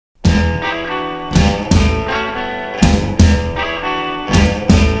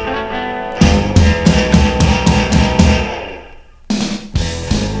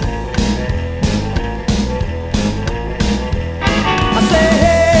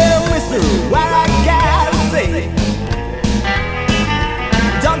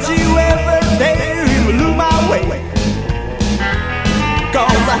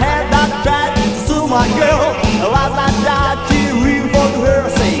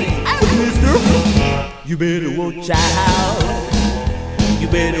You better watch out. You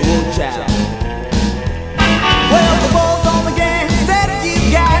better watch out. Well, the ball's on the game, said you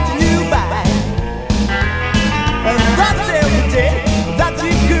got your new bike, and that's every day that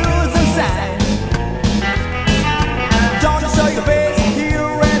you cruise inside. Don't show your face here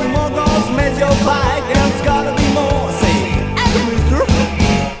anymore, cause mess your bike, and it's gotta be more. Say, hey, mister,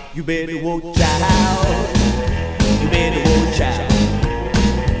 you better watch out. You better watch out.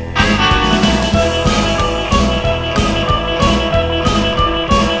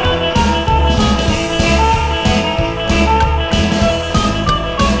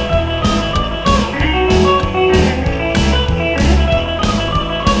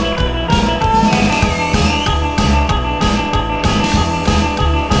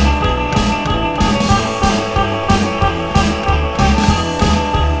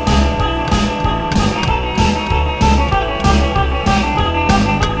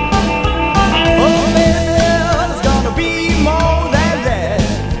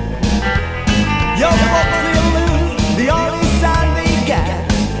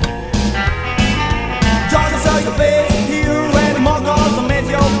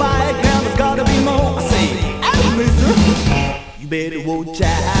 You better watch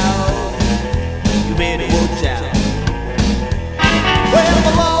out. You better watch out. Well,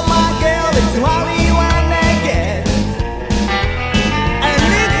 the law, my girl, it's how you and that get. And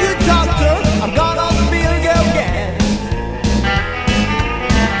if you talk to her, I'm gonna spill your gas.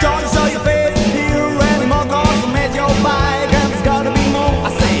 Don't show your face here anymore, cause I met your bike, and it's gotta be more.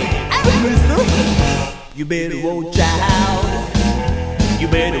 I say, hey, mister, you better watch out. You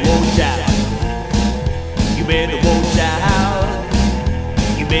better watch out. You better watch out.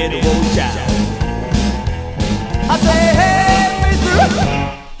 You better watch out. I say, hey, mister,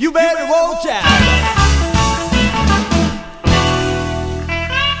 you better watch out.